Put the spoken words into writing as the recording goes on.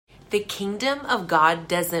The kingdom of God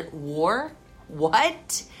doesn't war?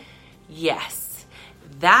 What? Yes,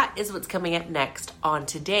 that is what's coming up next on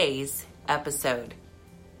today's episode.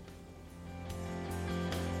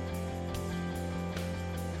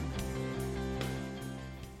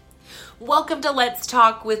 Welcome to Let's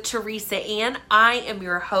Talk with Teresa Ann. I am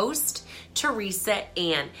your host, Teresa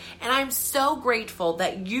Ann, and I'm so grateful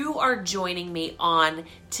that you are joining me on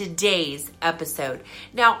today's episode.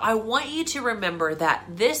 Now, I want you to remember that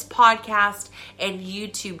this podcast and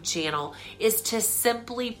YouTube channel is to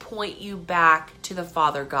simply point you back to the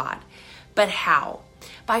Father God. But how?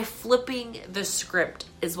 By flipping the script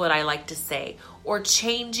is what I like to say, or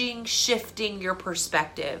shifting your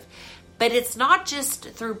perspective. But it's not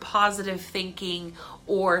just through positive thinking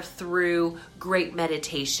or through great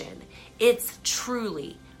meditation. It's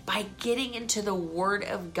truly by getting into the Word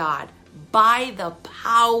of God by the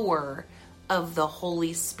power of the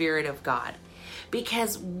Holy Spirit of God.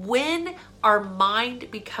 Because when our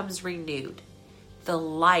mind becomes renewed, the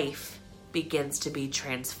life begins to be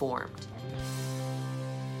transformed.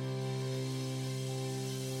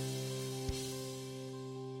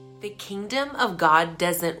 The kingdom of God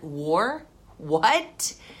doesn't war?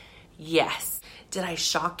 What? Yes. Did I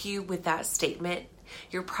shock you with that statement?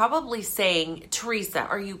 You're probably saying, Teresa,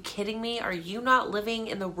 are you kidding me? Are you not living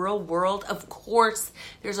in the real world? Of course,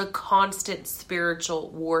 there's a constant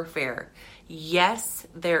spiritual warfare. Yes,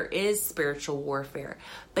 there is spiritual warfare.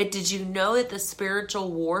 But did you know that the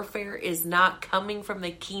spiritual warfare is not coming from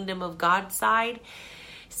the kingdom of God side?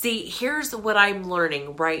 See, here's what I'm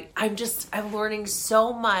learning, right? I'm learning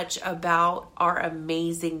so much about our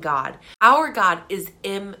amazing God. Our God is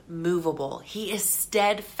immovable. He is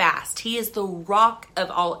steadfast. He is the rock of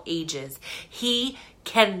all ages. He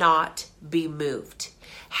cannot be moved.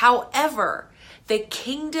 However, the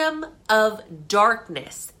kingdom of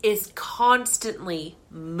darkness is constantly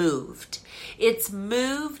moved. It's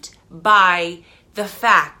moved by the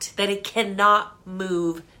fact that it cannot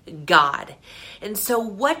move God. And so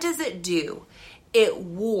what does it do? It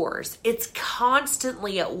wars. It's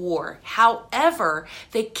constantly at war. However,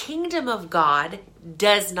 the kingdom of God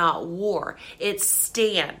does not war. It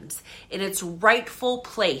stands in its rightful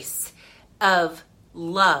place of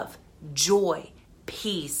love, joy,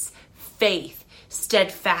 peace, faith,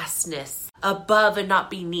 steadfastness, above and not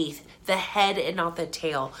beneath, the head and not the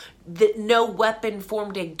tail. That no weapon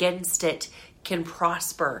formed against it can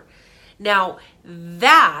prosper. Now,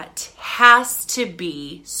 that has to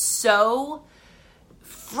be so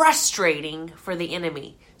frustrating for the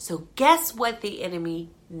enemy. So guess what the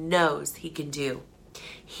enemy knows he can do?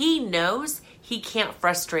 He knows he can't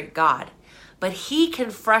frustrate God, but he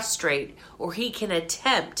can frustrate, or he can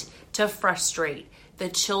attempt to frustrate the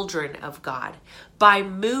children of God by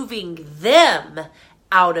moving them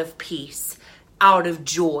out of peace, out of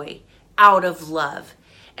joy, out of love.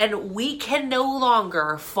 And we can no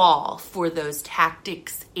longer fall for those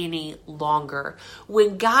tactics any longer.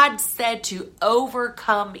 When God said to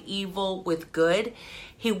overcome evil with good,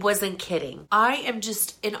 he wasn't kidding. I am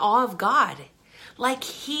just in awe of God. Like,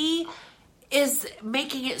 he is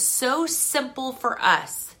making it so simple for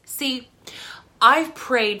us. See, I've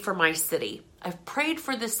prayed for my city. I've prayed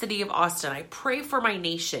for the city of Austin. I pray for my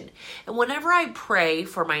nation. And whenever I pray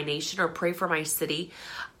for my nation or pray for my city,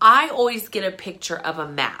 I always get a picture of a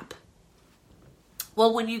map.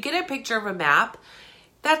 Well, when you get a picture of a map,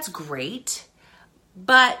 that's great,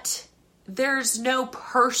 but there's no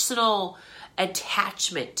personal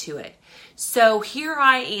attachment to it. So here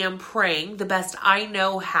I am praying the best I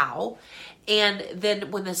know how. And then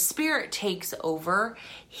when the Spirit takes over,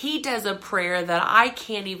 he does a prayer that I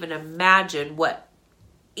can't even imagine what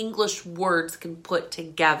English words can put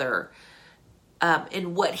together,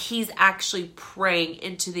 and what he's actually praying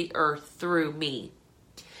into the earth through me.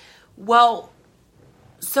 Well,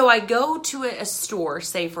 so I go to a store,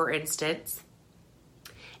 say for instance,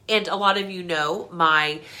 and a lot of you know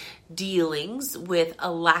my dealings with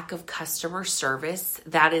a lack of customer service.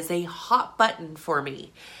 That is a hot button for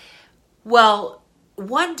me. Well,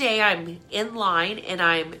 one day I'm in line and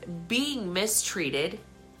I'm being mistreated,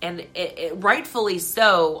 and rightfully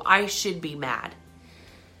so, I should be mad.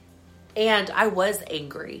 And I was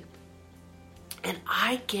angry. And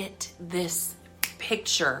I get this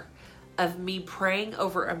picture of me praying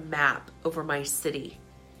over a map over my city.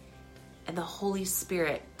 And the Holy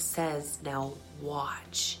Spirit says, now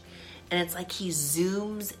watch. And it's like he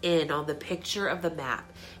zooms in on the picture of the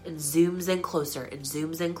map and zooms in closer and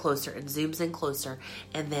zooms in closer and zooms in closer.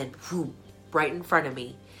 And then, whoom, right in front of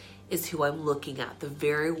me is who I'm looking at, the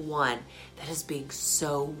very one that is being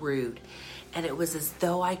so rude. And it was as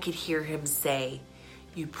though I could hear him say,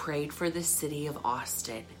 you prayed for the city of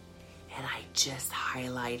Austin. And I just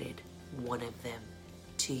highlighted one of them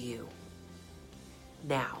to you.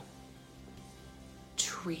 Now,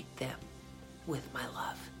 treat them with my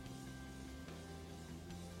love.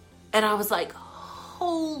 And I was like,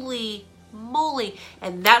 holy moly.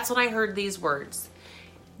 And that's when I heard these words.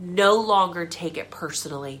 No longer take it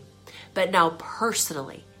personally, but now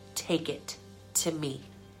personally take it to me,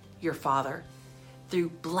 your Father, through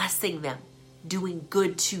blessing them, doing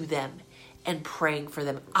good to them, and praying for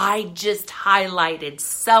them. I just highlighted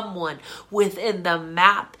someone within the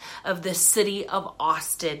map of the city of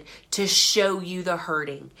Austin to show you the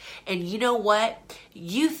hurting. And you know what?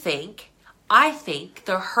 I think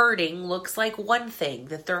the hurting looks like one thing,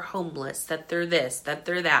 that they're homeless, that they're this, that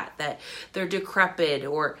they're that they're decrepit,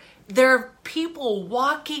 or there are people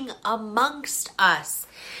walking amongst us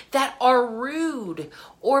that are rude,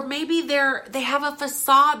 or maybe they have a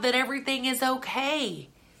facade that everything is okay.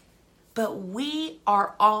 But we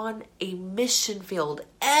are on a mission field.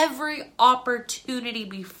 Every opportunity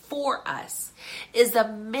before us is a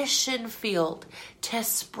mission field to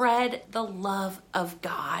spread the love of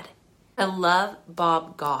God. I love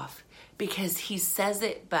Bob Goff because he says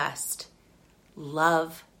it best.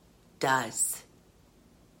 Love does.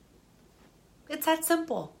 It's that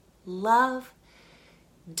simple. Love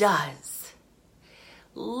does.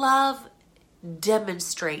 Love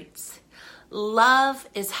demonstrates. Love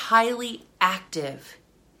is highly active,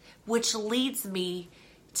 which leads me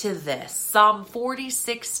to this. Psalm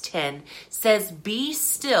 46:10 says, "Be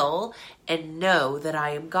still and know that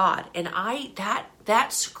I am God." And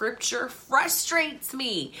that scripture frustrates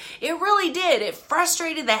me. It really did. It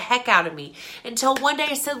frustrated the heck out of me until one day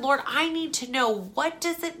I said, Lord, I need to know, what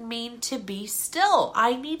does it mean to be still?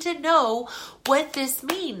 I need to know what this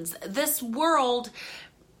means. This world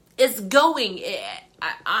is going.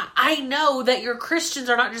 I know that your Christians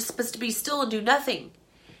are not just supposed to be still and do nothing.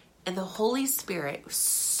 And the Holy Spirit was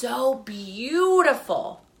so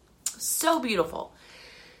beautiful. So beautiful.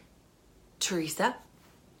 Teresa,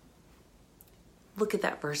 look at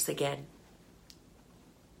that verse again.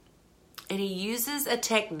 And he uses a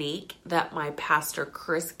technique that my pastor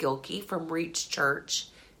Chris Gilkey from Reach Church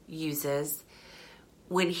uses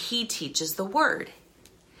when he teaches the word.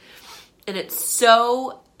 And it's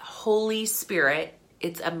so Holy Spirit,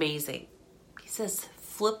 it's amazing. He says,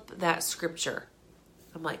 flip that scripture.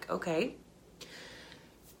 I'm like, okay.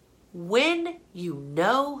 When you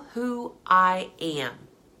know who I am,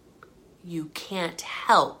 you can't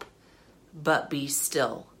help but be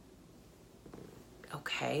still.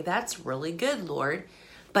 Okay, that's really good, Lord.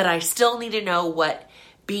 But I still need to know what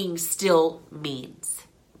being still means.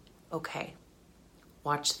 Okay,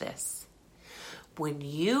 watch this. When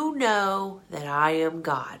you know that I am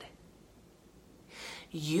God,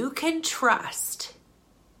 you can trust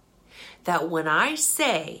that when I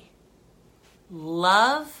say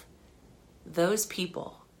love those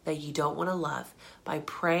people that you don't want to love by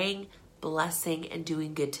praying, blessing, and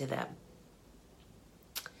doing good to them.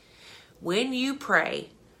 When you pray,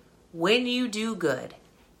 when you do good,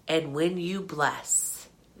 and when you bless,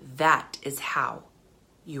 that is how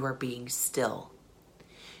you are being still.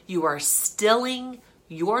 You are stilling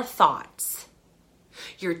your thoughts.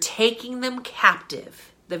 You're taking them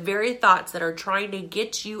captive. The very thoughts that are trying to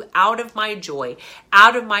get you out of my joy,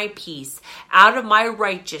 out of my peace, out of my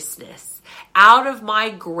righteousness, out of my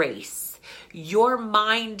grace. Your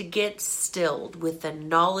mind gets stilled with the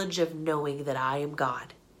knowledge of knowing that I am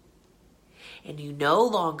God. And you no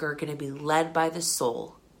longer are going to be led by the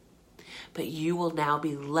soul, but you will now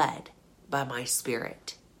be led by my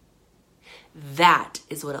Spirit. That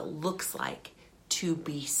is what it looks like to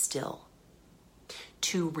be still,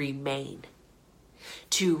 to remain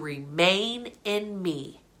in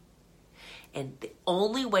me. And the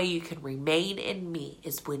only way you can remain in me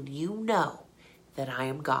is when you know that I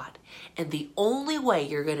am God. And the only way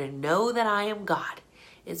you're going to know that I am God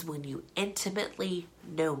is when you intimately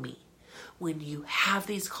know me. When you have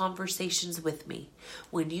these conversations with me,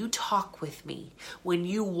 when you talk with me, when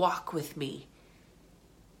you walk with me,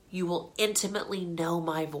 you will intimately know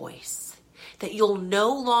my voice. That you'll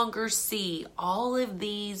no longer see all of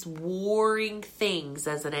these warring things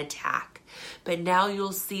as an attack, but now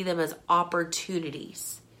you'll see them as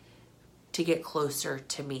opportunities to get closer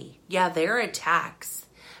to me. Yeah, they're attacks,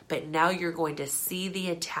 but now you're going to see the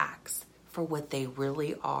attacks for what they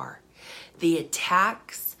really are. The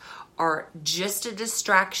attacks are just a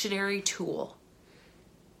distractionary tool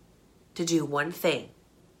to do one thing,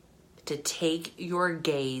 to take your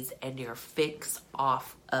gaze and your fix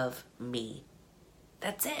off of me.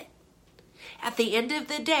 That's it. At the end of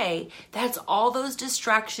the day, that's all those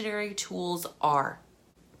distractionary tools are.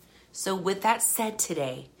 So with that said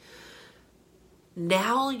today,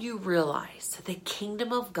 Now you realize that the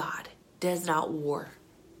kingdom of God does not war.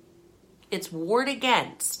 It's warred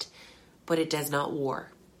against, but it does not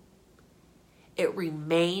war. It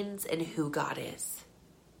remains in who God is.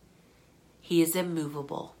 He is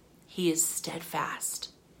immovable. He is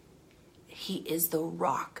steadfast. He is the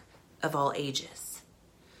rock of all ages.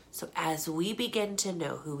 So as we begin to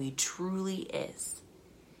know who he truly is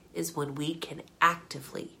when we can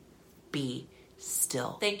actively be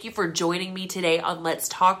still. Thank you for joining me today on Let's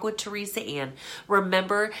Talk with Teresa Ann.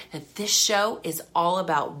 Remember that this show is all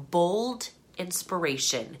about bold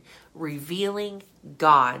inspiration, revealing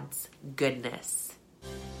God's goodness.